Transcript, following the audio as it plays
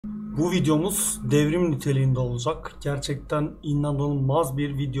Bu videomuz devrim niteliğinde olacak. Gerçekten inanılmaz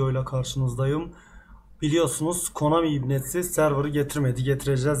bir videoyla karşınızdayım. Biliyorsunuz Konami ibnesi server'ı getirmedi.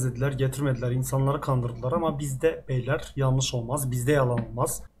 Getireceğiz dediler. Getirmediler. İnsanları kandırdılar ama bizde beyler yanlış olmaz. Bizde yalan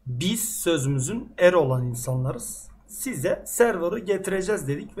olmaz. Biz sözümüzün eri olan insanlarız. Size server'ı getireceğiz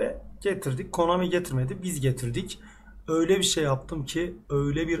dedik ve getirdik. Konami getirmedi. Biz getirdik. Öyle bir şey yaptım ki,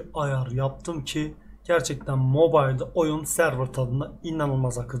 öyle bir ayar yaptım ki gerçekten mobilde oyun server tadında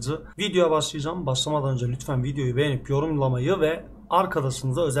inanılmaz akıcı. Videoya başlayacağım. Başlamadan önce lütfen videoyu beğenip yorumlamayı ve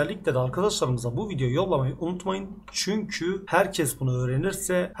arkadaşınıza, özellikle de arkadaşlarımıza bu videoyu yollamayı unutmayın. Çünkü herkes bunu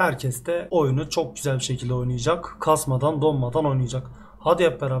öğrenirse herkes de oyunu çok güzel bir şekilde oynayacak. Kasmadan, donmadan oynayacak. Hadi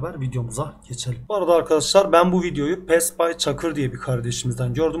hep beraber videomuza geçelim. Bu arada arkadaşlar ben bu videoyu Best Buy Çakır diye bir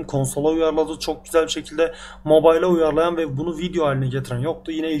kardeşimizden gördüm. Konsola uyarladı çok güzel bir şekilde. Mobile'a uyarlayan ve bunu video haline getiren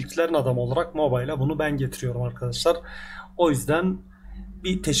yoktu. Yine ilklerin adamı olarak mobile'a bunu ben getiriyorum arkadaşlar. O yüzden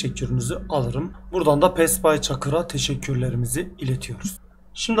bir teşekkürünüzü alırım. Buradan da Best Buy Çakır'a teşekkürlerimizi iletiyoruz.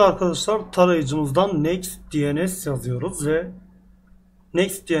 Şimdi arkadaşlar tarayıcımızdan NextDNS yazıyoruz ve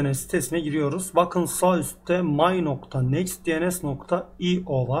NextDNS sitesine giriyoruz. Bakın sağ üstte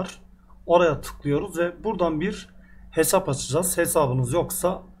my.nextdns.io var. Oraya tıklıyoruz ve buradan bir hesap açacağız. Hesabınız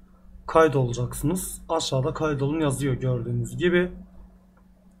yoksa kaydolacaksınız. Aşağıda kaydolun yazıyor gördüğünüz gibi.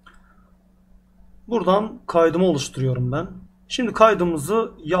 Buradan kaydımı oluşturuyorum ben. Şimdi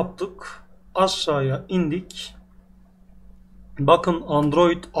kaydımızı yaptık. Aşağıya indik. Bakın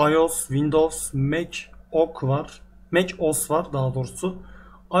Android, iOS, Windows, Mac OS var daha doğrusu.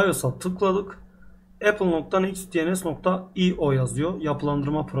 iOS'a tıkladık. Apple.nextdns.io yazıyor.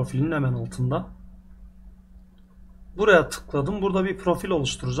 Yapılandırma profilinin hemen altında. Buraya tıkladım. Burada bir profil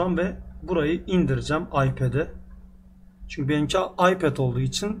oluşturacağım ve burayı indireceğim iPad'e. Çünkü benimki iPad olduğu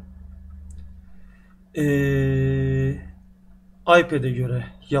için iPad'e göre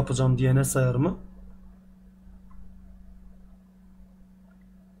yapacağım DNS ayarımı.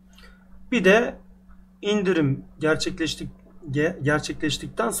 Bir de indirim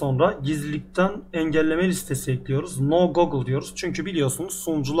gerçekleştikten sonra gizlilikten engelleme listesi ekliyoruz. No Google diyoruz. Çünkü biliyorsunuz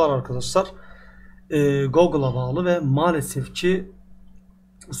sunucular arkadaşlar Google'a bağlı ve maalesef ki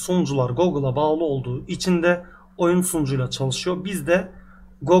sunucular Google'a bağlı olduğu için de oyun sunucuyla çalışıyor. Biz de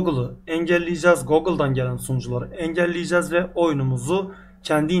Google'ı engelleyeceğiz. Google'dan gelen sunucuları engelleyeceğiz ve oyunumuzu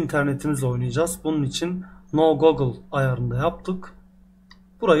kendi internetimizle oynayacağız. Bunun için No Google ayarını da yaptık.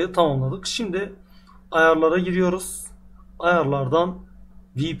 Burayı tamamladık. Şimdi ayarlara giriyoruz. Ayarlardan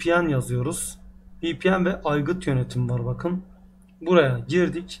VPN yazıyoruz. VPN ve aygıt yönetimi var bakın. Buraya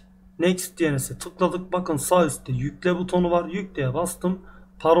girdik. NextDNS'e tıkladık. Bakın sağ üstte yükle butonu var. Yükleye bastım.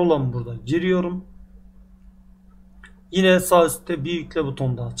 Parolamı burada giriyorum. Yine sağ üstte bir yükle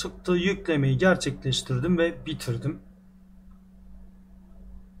butonu daha çıktı. Yüklemeyi gerçekleştirdim ve bitirdim.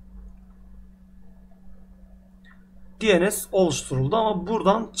 DNS oluşturuldu ama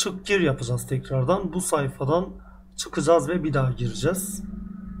buradan çık gir yapacağız tekrardan. Bu sayfadan çıkacağız ve bir daha gireceğiz.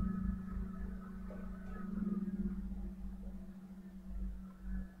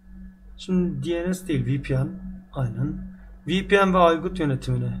 Şimdi DNS değil VPN. Aynen. VPN ve aygıt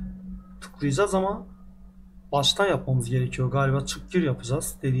yönetimine tıklayacağız ama baştan yapmamız gerekiyor. Galiba çık gir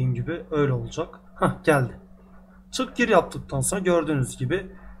yapacağız. Dediğim gibi öyle olacak. Geldi. Çık gir yaptıktan sonra gördüğünüz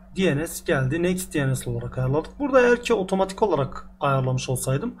gibi DNS geldi. NextDNS olarak ayarladık. Burada eğer ki otomatik olarak ayarlamış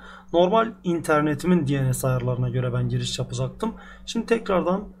olsaydım normal internetimin DNS ayarlarına göre ben giriş yapacaktım. Şimdi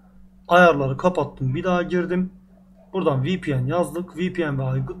tekrardan ayarları kapattım. Bir daha girdim. Buradan VPN yazdık. VPN ve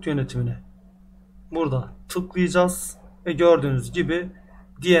aygıt yönetimine burada tıklayacağız. Ve gördüğünüz gibi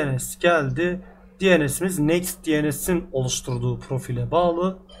DNS geldi. DNS'imiz NextDNS'in oluşturduğu profile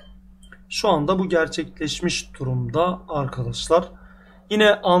bağlı. Şu anda bu gerçekleşmiş durumda arkadaşlar.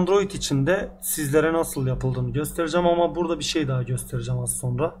 Yine Android için de sizlere nasıl yapıldığını göstereceğim ama burada bir şey daha göstereceğim az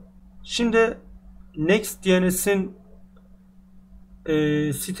sonra. Şimdi NextDNS'in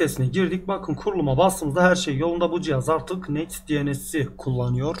sitesine girdik. Bakın kuruluma bastığımızda her şey yolunda. Bu cihaz artık NextDNS'i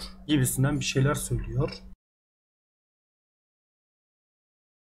kullanıyor gibisinden bir şeyler söylüyor.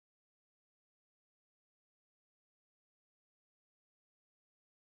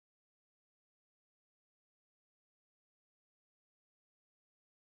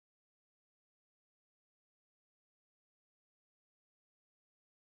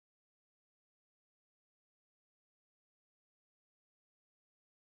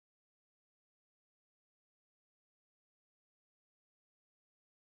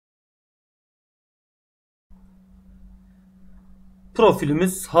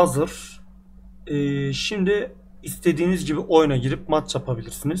 Profilimiz hazır. Şimdi istediğiniz gibi oyuna girip maç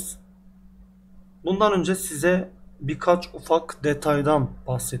yapabilirsiniz. Bundan önce size birkaç ufak detaydan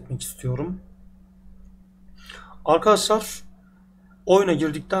bahsetmek istiyorum. Arkadaşlar, oyuna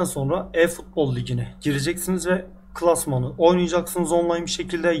girdikten sonra eFootball ligine gireceksiniz ve klasmanı oynayacaksınız online bir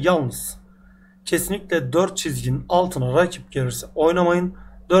şekilde. Yalnız kesinlikle 4 çizginin altına rakip gelirse oynamayın.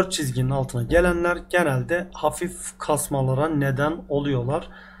 4 çizginin altına gelenler genelde hafif kasmalara neden oluyorlar.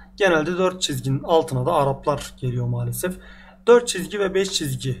 Genelde 4 çizginin altına da Araplar geliyor maalesef. 4 çizgi ve 5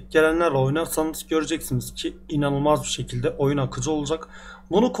 çizgi gelenlerle oynarsanız göreceksiniz ki inanılmaz bir şekilde oyun akıcı olacak.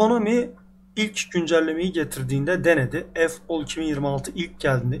 Bunu Konami ilk güncellemeyi getirdiğinde denedi. eFootball 2026 ilk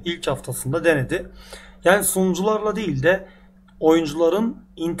geldiğinde ilk haftasında denedi. Yani sunucularla değil de oyuncuların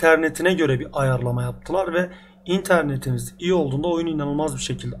internetine göre bir ayarlama yaptılar ve internetiniz iyi olduğunda oyun inanılmaz bir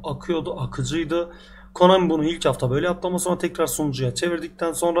şekilde akıyordu, akıcıydı. Konami bunu ilk hafta böyle yaptı ama sonra tekrar sunucuya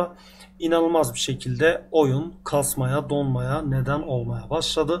çevirdikten sonra inanılmaz bir şekilde oyun kasmaya, donmaya neden olmaya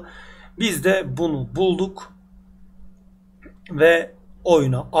başladı. Biz de bunu bulduk ve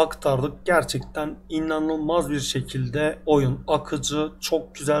oyuna aktardık. Gerçekten inanılmaz bir şekilde oyun akıcı,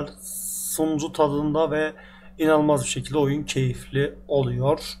 çok güzel sunucu tadında ve inanılmaz bir şekilde oyun keyifli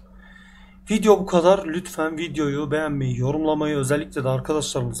oluyor. Video bu kadar. Lütfen videoyu beğenmeyi, yorumlamayı, özellikle de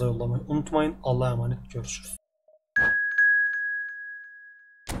arkadaşlarınıza yollamayı unutmayın. Allah'a emanet. Görüşürüz.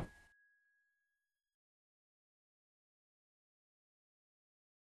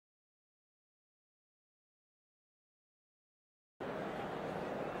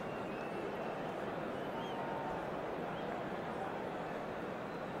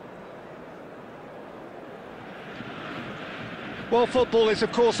 Well, football is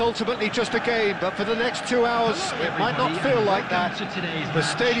of course ultimately just a game, but for the next 2 hours it might not feel like that. The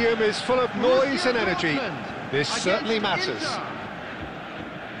stadium is full of noise and energy. This certainly matters.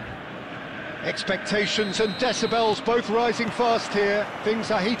 Expectations and decibels both rising fast here.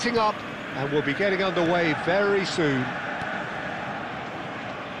 Things are heating up and we'll be getting underway very soon.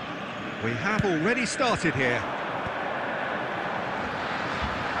 We have already started here.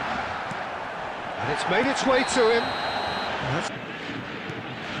 And it's made its way to him.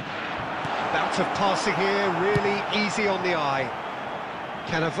 Bout of passing here, really easy on the eye.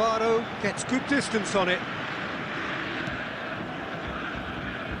 Cannavaro gets good distance on it.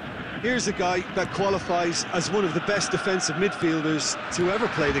 Here's a guy that qualifies as one of the best defensive midfielders to ever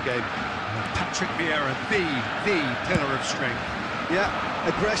play the game. Patrick Vieira, the pillar of strength. Yeah,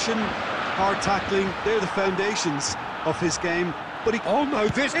 aggression, hard tackling, they're the foundations of his game. But he... Oh no,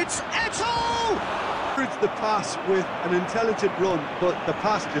 it's Eto'o! The pass with an intelligent run, but the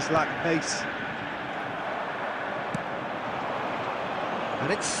pass just lacked pace.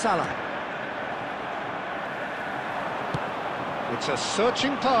 And it's Salah. It's a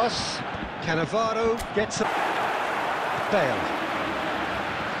searching pass. Cannavaro gets a... Bale.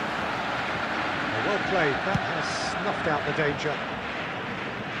 Well played, that has snuffed out the danger.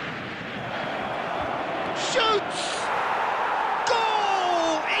 Shoots!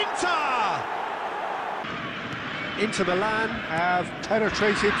 Goal! Inter! Inter Milan have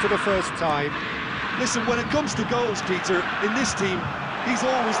penetrated for the first time. Listen, when it comes to goals, Peter, in this team, he's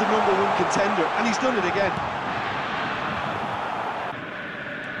always the #1 contender, and he's done it again.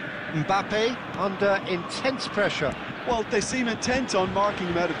 Mbappe under intense pressure. Well, they seem intent on marking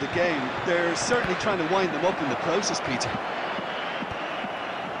him out of the game. They're certainly trying to wind them up in the process, Peter.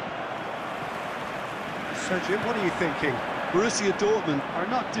 Sergio, what are you thinking? Borussia Dortmund are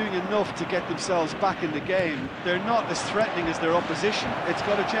not doing enough to get themselves back in the game. They're not as threatening as their opposition. It's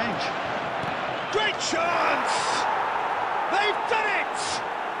got to change. Great chance! They've done it!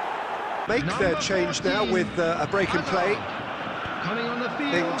 Make their change now with a break in play.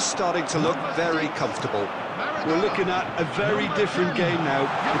 Things starting to look very comfortable. We're looking at a very different game now.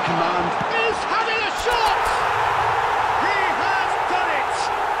 The command is having a shot! He has done it!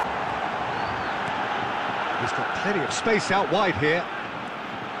 He's got plenty of space out wide here.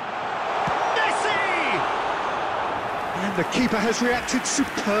 Messi! And the keeper has reacted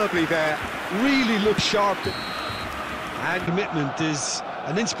superbly there. really looks sharp. And commitment is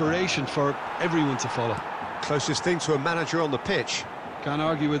an inspiration for everyone to follow. Closest thing to a manager on the pitch. Can't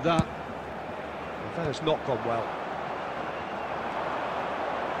argue with that. That has not gone well.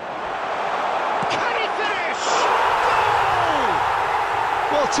 Can he finish?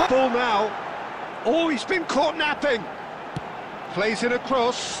 Goal! Well, top ball now. Oh, he's been caught napping. Plays in a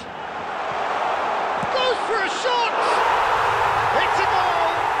cross. Goes for a shot. It's a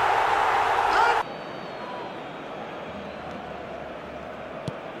goal. And...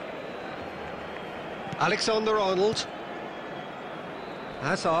 Alexander-Arnold.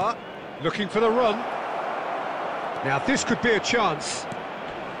 Hazard looking for the run. Now this could be a chance.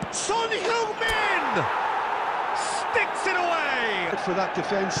 Son Heung-min sticks it away! For that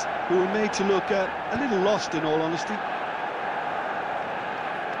defence, who were made to look a little lost in all honesty.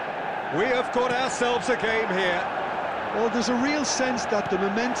 We have got ourselves a game here. Well, there's a real sense that the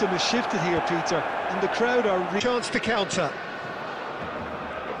momentum has shifted here, Peter, and the crowd are... Chance to counter.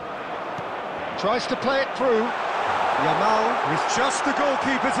 Tries to play it through. Yamal with just the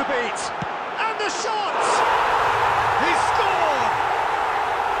goalkeeper to beat. And the shot! He scored!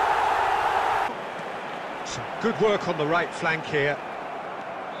 Some good work on the right flank here.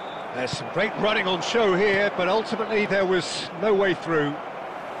 There's some great running on show here, but ultimately there was no way through.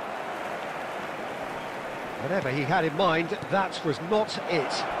 Whatever he had in mind, that was not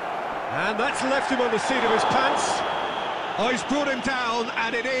it. And that's left him on the seat of his pants. Oh, he's brought him down,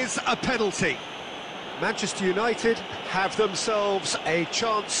 and it is a penalty. Manchester United have themselves a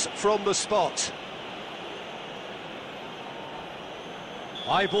chance from the spot.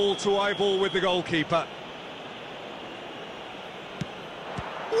 Eyeball to eyeball with the goalkeeper.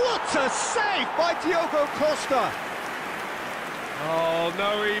 What a save by Diogo Costa! Oh,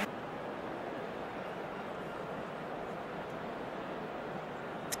 no, he...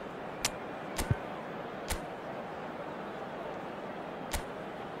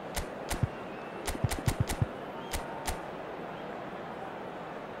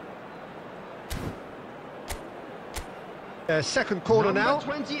 Second corner now.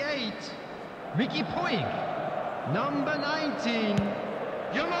 Number 28, Ricky Puig. Number 19,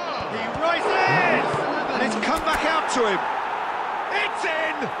 Yamal. He rises! And it's come back out to him. It's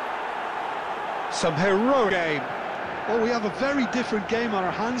in! Some heroic game. Well, we have a very different game on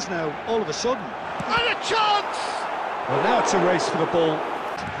our hands now, all of a sudden. And a chance! Well, now it's a race for the ball.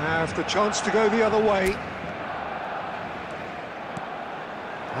 Have the chance to go the other way.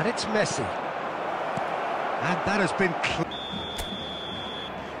 And it's Messi. And that has been...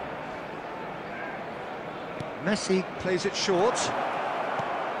 Messi plays it short.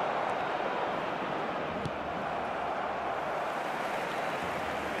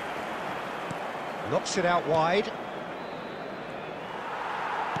 Knocks it out wide.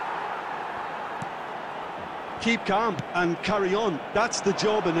 Keep calm and carry on. That's the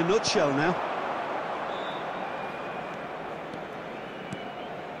job in a nutshell now.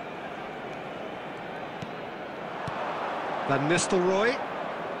 Van Nistelrooy.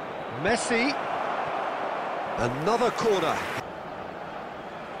 Messi. Another corner.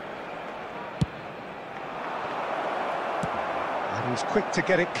 And he's quick to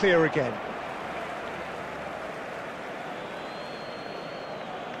get it clear again.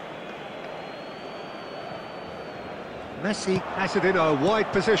 Messi has it in a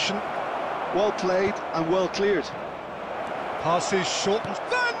wide position. Well played and well cleared. Passes shortened.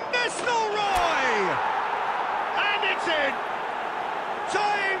 Van Nistelrooy! And it's in!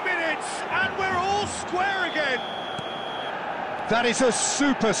 Tying minutes, and we're all square again. That is a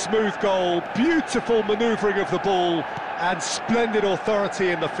super smooth goal, beautiful manoeuvring of the ball, and splendid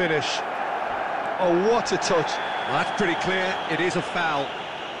authority in the finish. Oh, what a touch. Well, that's pretty clear, it is a foul.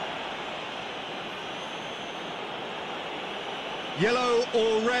 Yellow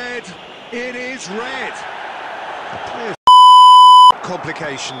or red, it is red. A clear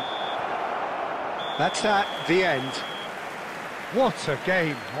complication. That's at the end. What a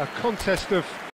game, a contest of